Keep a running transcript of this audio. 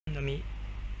do mi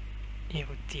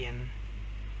iru tien.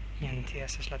 Jen, tio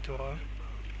estas la turo.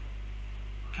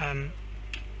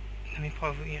 Do mi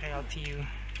provu iri al tiu...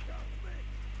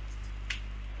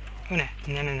 ne.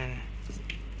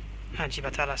 Gi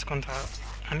batalas contra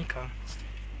amico.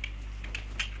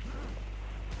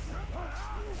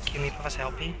 Kiu mi povas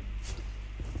helpi?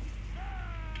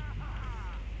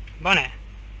 Bone!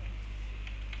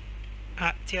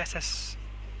 Tio estas...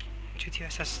 Ĉu tio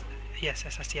estas... Yes,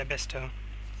 estas tia besto.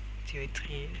 Tiuj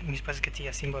tri... Mi supozas, ke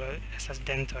tia simbolo estas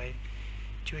dentoj.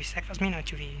 Ĉu vi sekvas min, aŭ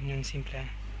ĉu vi nun simple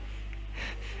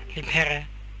libere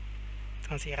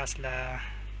transiras la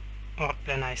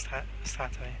orplenaj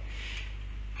stratoj?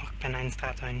 Orplenajn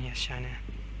stratojn, jes, ŝajne.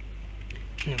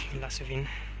 Nu, mi lasu vin.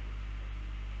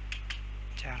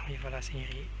 Ĉar mi volas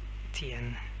iri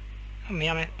tien.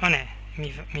 Ne,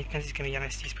 mi pensis, ke mi jam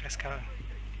estis preskaŭ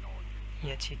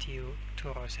je ĉi tiu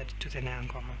turo, sed tute ne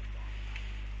ankoraŭ.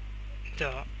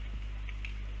 Do...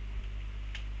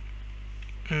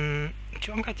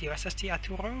 Ĉu ankaŭ tio estas tia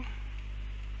turo?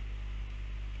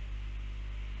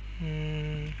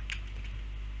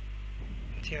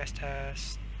 Tio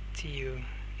estas tiu...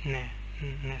 Ne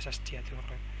estas tia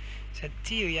turo. Sed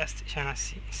tiu ŝajnas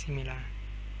simila.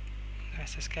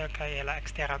 Estas kelkaj el la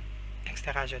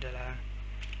eksteraĵo de la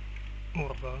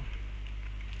urbo.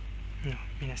 No,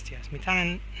 mi ne scias. Mi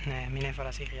tamen... Ne, mi ne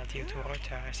volas iri al tiu turo,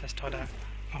 ĉar estas tro da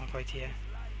orkoj tie.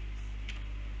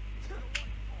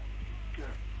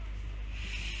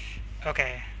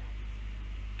 Okay.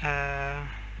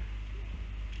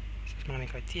 Estas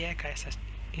monamikoj tie, kaj estas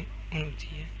unu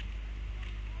tie.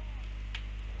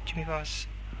 Ĉu mi povas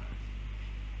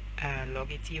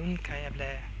logi tiun, kaj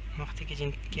eble mortigi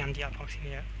ĝin kiam ĝi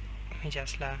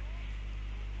alproksimiĝas la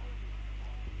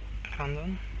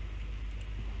randon?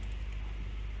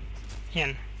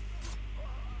 Jen.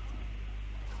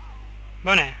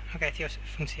 Bone, okay, tio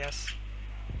funkcias.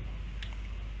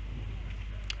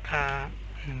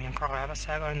 Mi ancora havas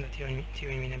sagojn, do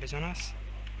tiujn mi ne bezonas.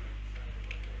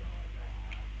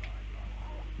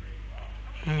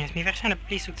 Yes, mi verŝajne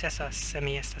pli sukcesas se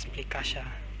mi estas pli kaŝa.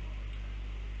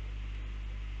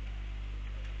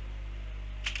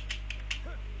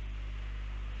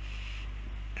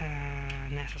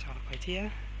 Ne estas orkoj tie.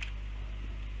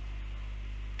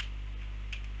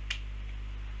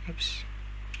 Ups.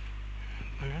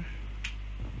 Bone.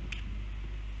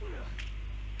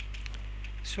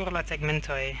 Sur la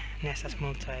tegmentoj ne estas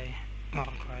multaj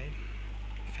orkoj.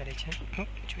 Feliĉe.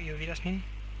 Ĉu iu vidas min?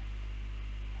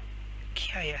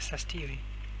 Kiaj estas tiuj?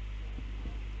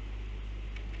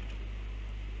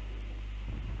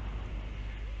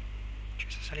 Ĉu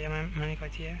estas aliaj malamikoj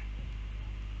tie?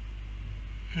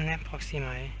 Ne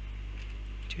proksimaj.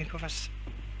 Ĉu mi povas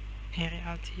iri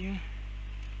al tiu?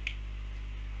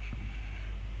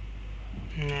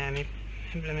 Ne,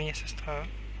 eble mi estas tro...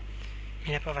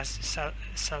 Mi ne povas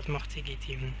saltmortigi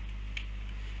tiun.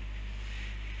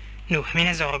 Nu, mi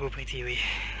ne zorgu pri tiuj.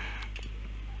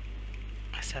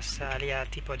 Estas alia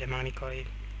tipo de malamikoj,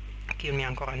 kiun mi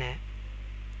ancora ne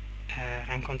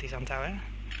renkontis antaŭe,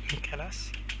 mi kredas.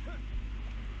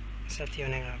 Sed tio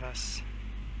ne gravas.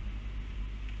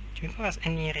 Ĉu mi povas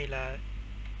eniri la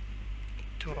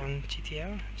turon ĉi tie?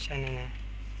 Ŝajne ne.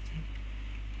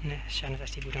 Ne, ŝajnas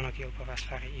esti butono kiu povas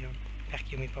fari ion, per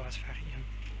kiu mi povas fari ion.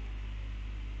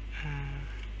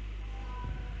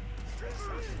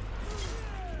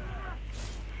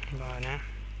 Bone.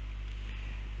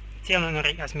 Tio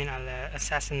memorigas min al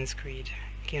Assassin's Creed,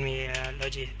 kiun mi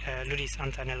ludis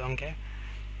antaŭ nelonge.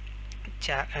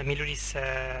 Mi ludis...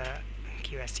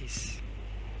 Kiu estis?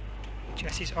 Ĉu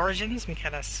estis Origins? Mi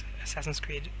kredas Assassin's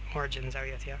Creed Origins aŭ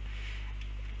io tia.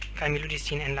 Kaj mi ludis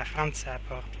ĝin en la franca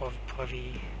por provi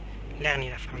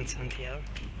lerni la francan tiel.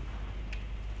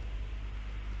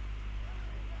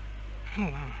 Oh,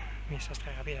 wow, mi estas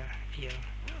tre rapida. Tio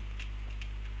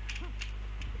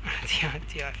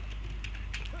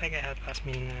ege helpas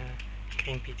min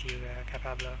grimpi tiu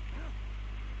kapablo,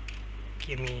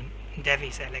 kiu mi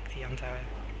devis elekti antaŭe,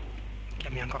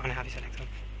 kiam mi ancora ne havis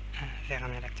elekton,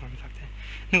 veran elekton, fakte.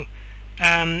 Nu,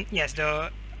 yes, do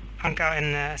ankaŭ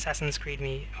en Assassin's Creed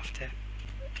mi ofte...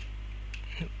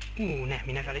 ne,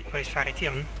 mi ne volis fari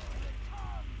tion.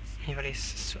 Mi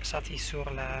volis salti sur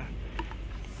la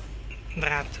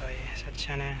dratoj, sed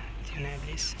ŝajne tio ne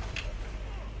eblis.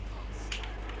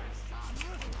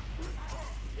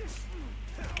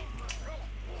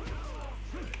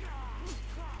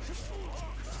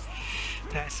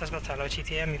 Estas batalo ĉi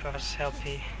tie, mi povas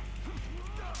helpi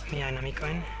miajn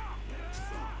amikojn.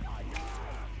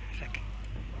 Fek.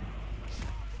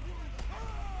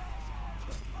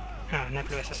 Ne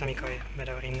plu estas amikoj,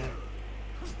 bedaŭrinde.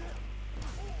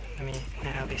 mi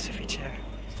ne helpis sufiĉe.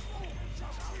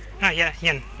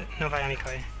 Jen, novaj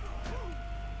amikoj.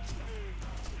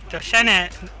 Do ŝajne...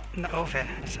 ve,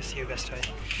 estas tiu bestoj.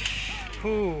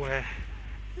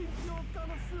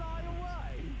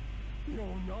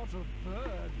 You're not a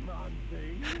bird, man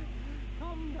thing.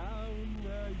 Come down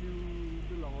where you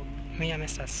belong. Mi jam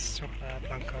estas sur la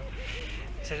planko.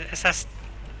 Sed estas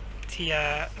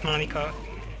tia malamiko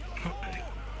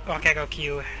orkego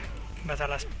kiu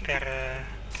batalas per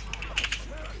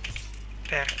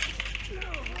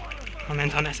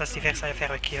momenton estas diversaj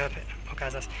aferoj kio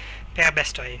okazas per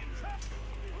bestoj.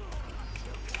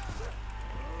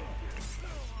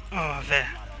 Ve.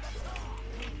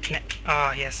 Ne,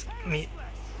 yes, mi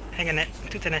ege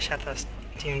tute ne ŝatas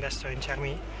tiun bestojn, ĉar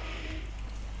mi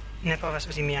ne povas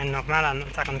uzi mian normalan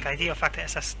atakon, kaj tio fakte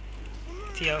estas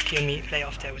tio, kiun mi plej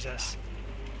ofte uzas.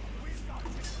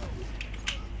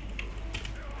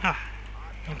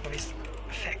 Mi povis...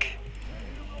 Fek.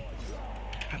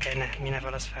 Ne, mi ne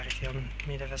volas fari tion,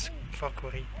 mi devas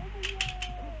forkuri.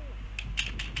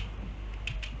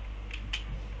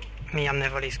 Mi jam ne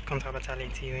volis kontrabatali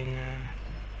tiujn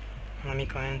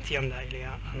malamikojn tiom da ili,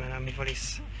 almeno mi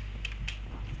volis...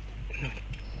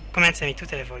 Komence mi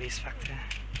tute volis, fakte.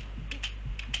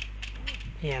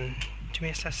 Jen, ĉu mi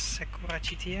estas sekura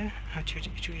ĉi tie?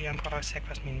 Ĉu ili ankoraŭ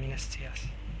sekvas min, mi ne scias.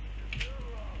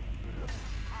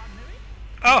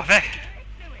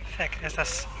 Fek,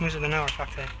 estas muzo de nova,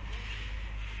 fakte.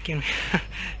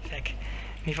 Fek.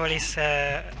 Mi volis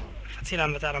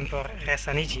facilan batalon por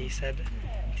resaniĝi, sed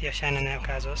tio ŝajne ne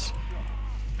okazos.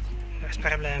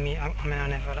 Espereble mi almeno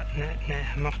ne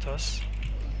mortos.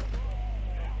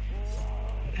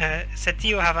 Se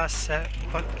tiu havas...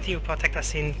 tiu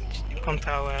protektas sin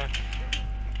kontraŭ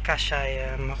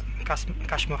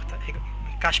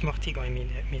kaŝmortigoj, mi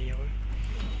diru.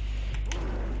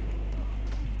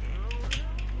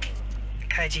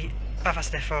 Kaj ĝi pafas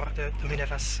de for, do mi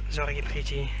devas zorgi pri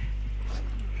ĝi.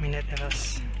 Mi ne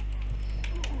devas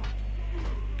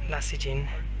lasi ĝin.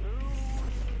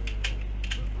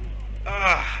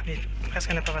 Mi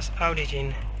preskaŭ ne povas aŭdi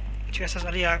ĝin. Ĉu estas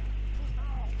alia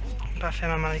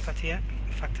parfema malamiko tie?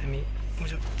 Fakte mi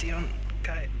uzu tion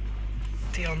kaj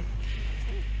tion.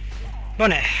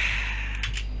 Bone.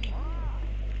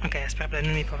 Espereble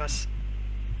nun mi povas...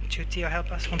 Ĉu tio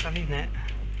helpas kontraŭ vi? Ne.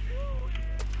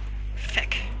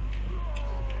 Fek!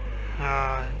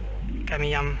 Kaj mi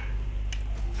jam...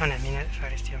 ne, mi ne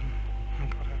faris tion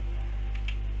ancora.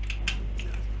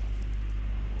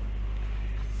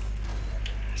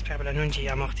 Espereble nun ĝi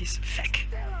jam mortis. Fek!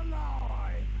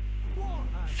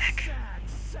 Fek!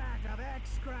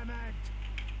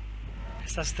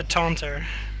 Estas the taunter.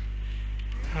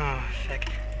 Fek.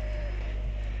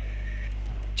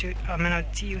 Ĉu almeno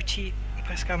tiu ĉi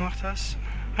preskaŭ mortas?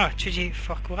 Ĉu ĝi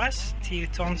forkuras, tiu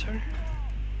taunter?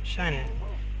 Ŝajne.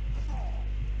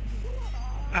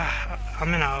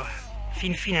 Almeno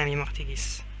finfine mi mortigis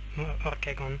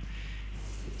orkegon,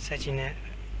 se ĝi ne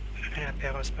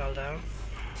reaperos baldaŭ.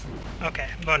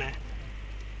 Bone.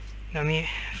 Do mi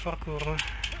forkuru.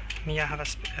 Mi ja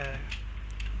havas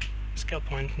skill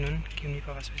point nun, kiun mi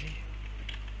povas uzi.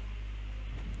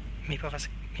 Mi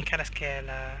kredas ke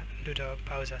la ludo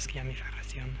paŭzas kiam mi faras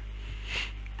tion.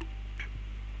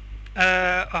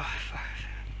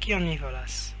 Kion mi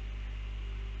volas?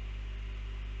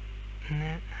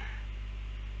 Ne.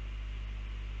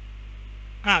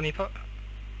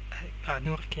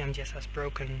 Nur kiam ĝi estas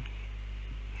broken.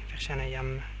 Verŝajne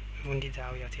jam vundita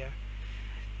aŭ io tia.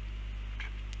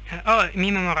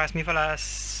 Mi memoras, mi volas...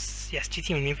 Yes, ĉi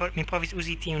tiun, mi provis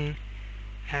uzi tiun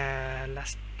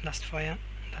lastfoje,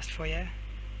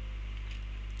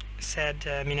 sed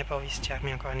mi ne povis, ĉar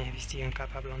mi ankoraŭ ne havis tiun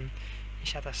kapablon. Mi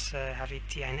ŝatas havi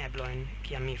tiajn eblojn,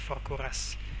 kiam mi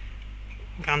forkuras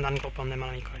grandan grupon de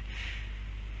malamikoj.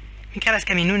 Mi kredas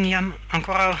ke mi nun jam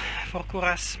ankoraŭ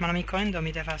forkuras malamikojn, do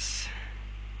mi devas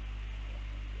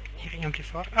iri iom pli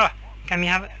for. Kaj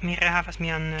mi rehavas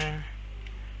mian...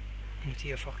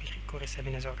 tio forkuris, sed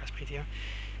mi ne zorgas pri tio.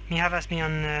 Mi havas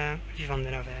mian vivon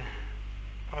denove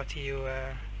pro tiu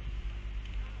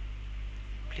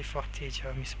pli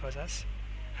fortiĝo, mi supozas.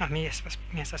 Mi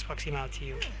estas proksima al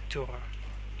tiu turo.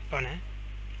 Bone.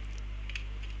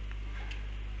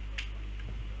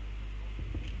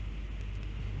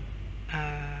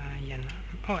 Jen.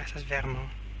 Estas vermo.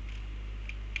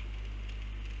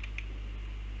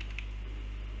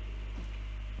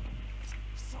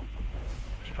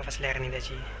 Mi povas lerni de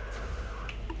ĝi.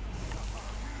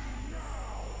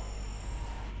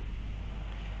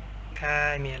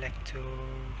 Kaj mi elektu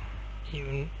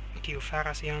iun kiu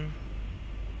faras ion.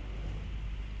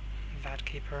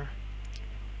 Vatkeeper.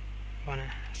 Bone,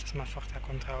 estas malforta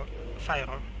kontraŭ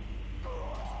fajro.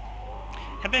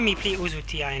 Eble mi pli uzu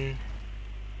tiajn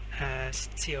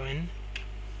sciojn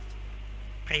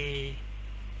pri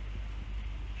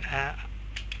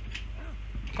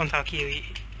kontraŭ kiuj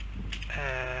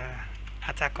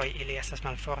atakoj ili estas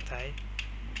malfortaj,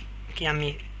 kiam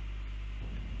mi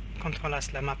kontrolas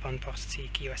la mapon por scii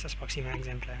kiu estas proksima,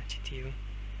 ekzemple ĉi tiu.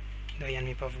 Do jen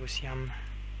mi povus jam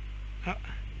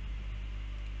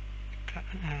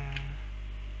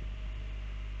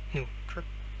Crook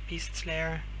Beast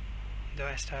Slayer. Do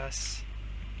estas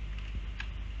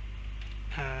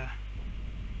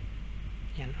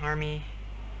jen Army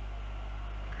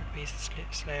Crook Beast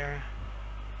Slayer.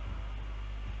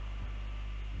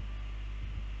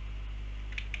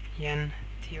 Jen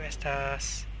tiu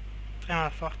estas tre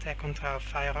malforte kontraŭ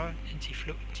fajro,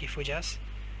 ĝi fuĝas.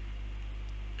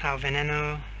 Aŭ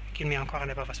veneno, kiun mi ankoraŭ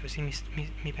ne povas uzi,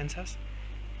 mi pensas.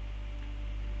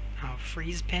 Aŭ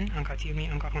freeze pin, ankaŭ tiu mi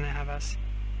ankoraŭ ne havas.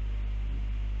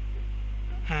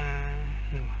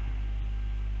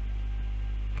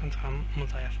 Kontraŭ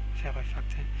multaj aferoj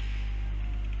fakte.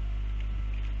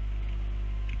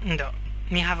 Do,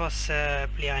 mi havos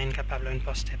pliajn kapablojn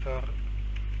poste por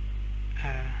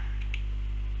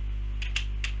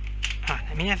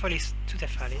mi ne volis tute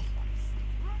fali.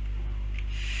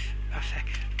 Fek.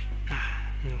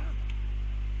 Nu.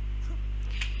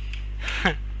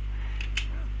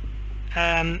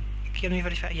 Kion mi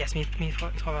volis fari? Yes, mi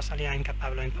trovas aliajn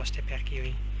kapablojn poste per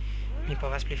kiuj mi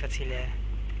povas pli facile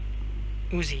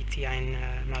uzi tiajn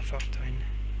malfortojn.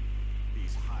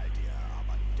 These Hydia are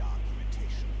but dark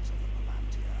imitations of the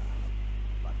Palantir,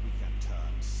 but we can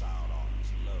turn Sauron's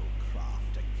low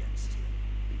craft against him.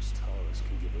 These towers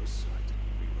can give us sight.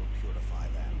 We will purify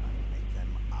them and make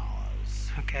them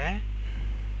ours. Okay.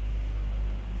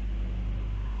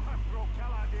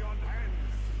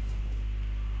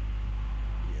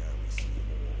 Here we see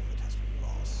all that has been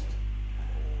lost, and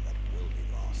all that will be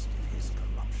lost if his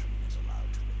corruption is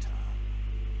allowed to return.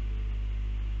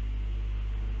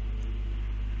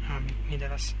 Mi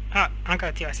devas...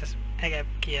 ankaŭ tio estas ege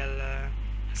kiel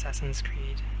Assassin's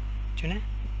Creed. Ĉu ne?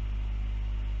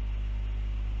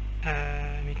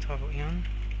 Mi trovu ion.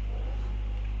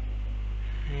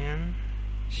 Jen.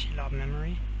 Shelob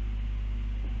Memory.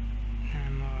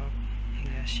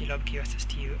 De Shelob, kiu estas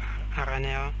tiu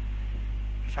araneo.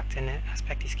 Fakte ne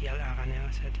aspektis kiel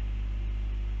araneo, sed...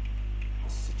 The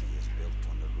city is built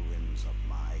on the ruins of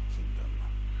my kingdom,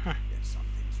 yet some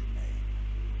things remain.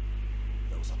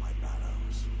 Those are my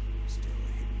barrows, still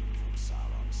hidden from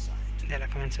Sauron's sight. De la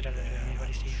komenco de la mi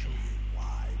volis diri.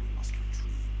 Why we must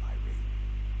retrieve my ring.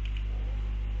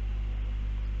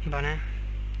 Bone.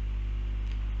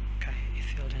 Kaj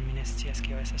Ithilden mi ne scias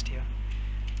kio estas tio.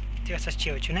 Tio estas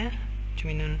ĉio, ĉu ne? Ĉu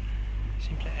mi nun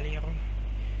simple eliru?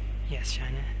 Yes,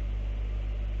 ŝajne.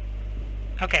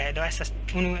 Ok, do estas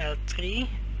 1 el 3.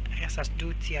 Restas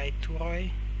 2 tiaj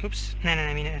turoj. Ups, ne,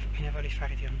 mi ne volis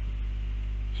fari tion.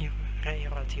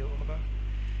 Reiru al tiu urbo.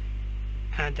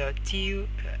 Do tiu...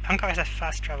 ankaŭ estas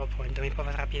fast travel point, do mi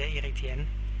povas rapide iri tien.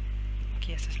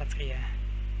 Kie estas la tria?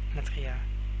 La tria...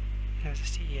 devas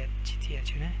esti ĉi tie,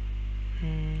 ĉu ne?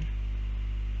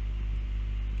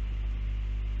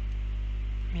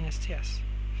 Mi ne scias,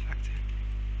 fakte.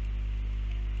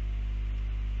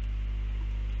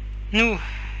 Nu!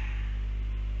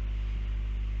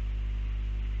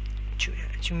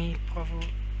 Ĉu mi provu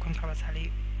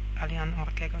kontraŭbatali alian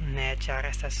orkegon? Ne, ĉar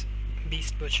estas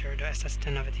Beast Butcher, do estas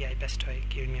denove tiaj bestoj,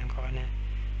 kiujn mi ankoraŭ ne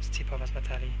scipovas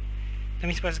batali. Do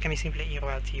mi supozas, ke mi simple iru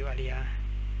al tiu alia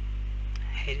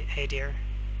Heidir.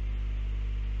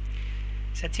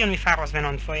 Sed tion mi faros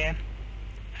venonfoje.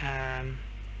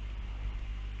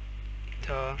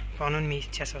 Do, por nun mi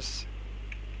ĉesos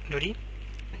ludi.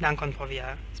 Dankon pro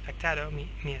via spektado,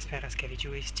 mi esperas ke vi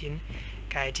ĝuis ĝin,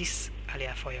 kaj ĝis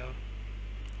alia fojo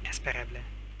espereble.